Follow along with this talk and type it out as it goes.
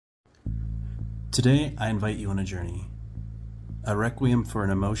Today, I invite you on a journey, a requiem for an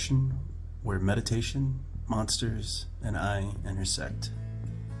emotion where meditation, monsters, and I intersect.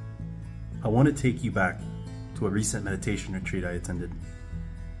 I want to take you back to a recent meditation retreat I attended.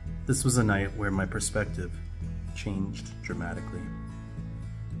 This was a night where my perspective changed dramatically.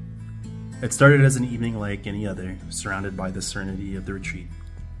 It started as an evening like any other, surrounded by the serenity of the retreat,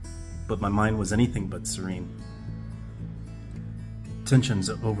 but my mind was anything but serene. Tensions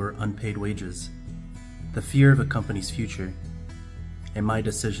over unpaid wages, the fear of a company's future, and my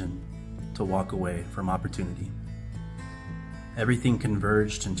decision to walk away from opportunity. Everything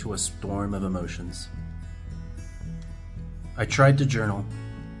converged into a storm of emotions. I tried to journal,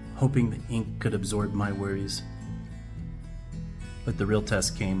 hoping the ink could absorb my worries, but the real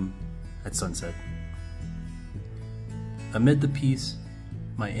test came at sunset. Amid the peace,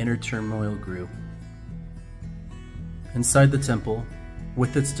 my inner turmoil grew. Inside the temple,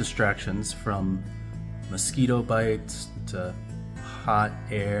 with its distractions from mosquito bites to hot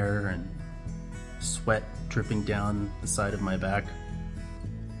air and sweat dripping down the side of my back,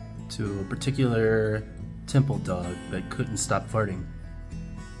 to a particular temple dog that couldn't stop farting.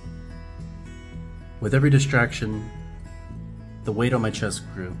 With every distraction, the weight on my chest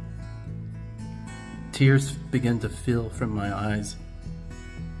grew. Tears began to fill from my eyes,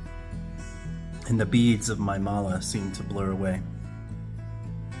 and the beads of my mala seemed to blur away.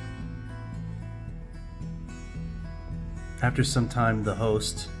 After some time, the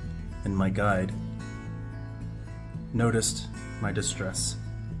host and my guide noticed my distress,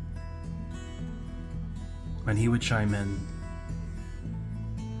 and he would chime in,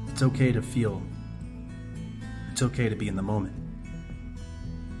 "It's okay to feel. It's okay to be in the moment.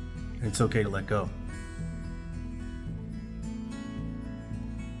 It's okay to let go."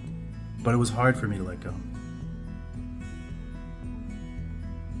 But it was hard for me to let go.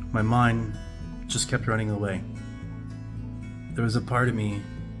 My mind just kept running away. There was a part of me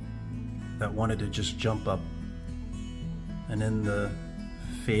that wanted to just jump up and in the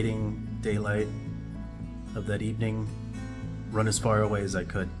fading daylight of that evening, run as far away as I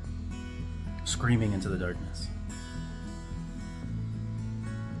could, screaming into the darkness.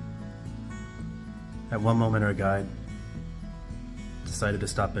 At one moment, our guide decided to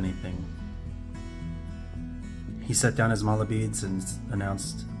stop anything. He set down his mala beads and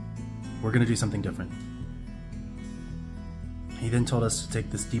announced, "We're going to do something different." He then told us to take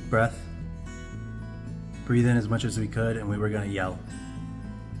this deep breath, breathe in as much as we could, and we were going to yell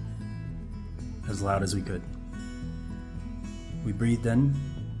as loud as we could. We breathed in,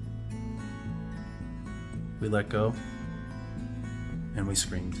 we let go, and we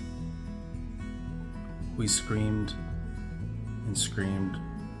screamed. We screamed and screamed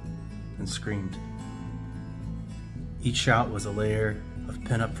and screamed. Each shout was a layer of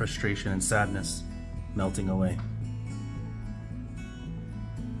pent-up frustration and sadness melting away.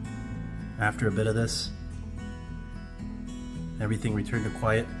 After a bit of this, everything returned to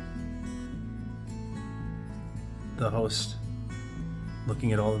quiet. The host,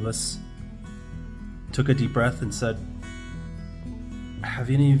 looking at all of us, took a deep breath and said,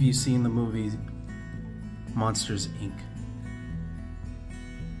 "Have any of you seen the movie Monsters, Inc.?"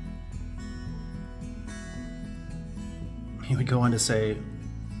 He would go on to say,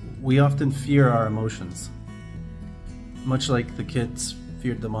 "We often fear our emotions, much like the kids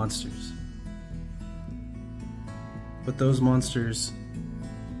feared the monsters. But those monsters,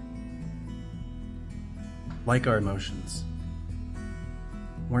 like our emotions,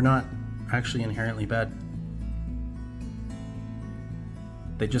 were not actually inherently bad.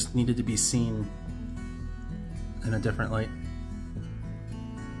 They just needed to be seen in a different light."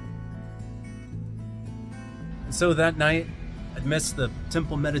 And so that night, amidst the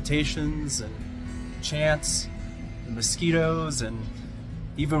temple meditations and chants, and mosquitoes, and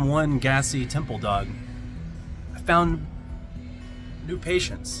even one gassy temple dog, I found new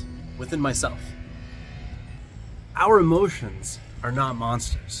patience within myself. Our emotions are not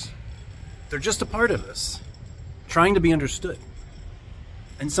monsters. They're just a part of us, trying to be understood.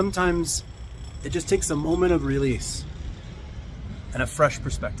 And sometimes it just takes a moment of release and a fresh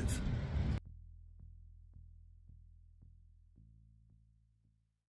perspective.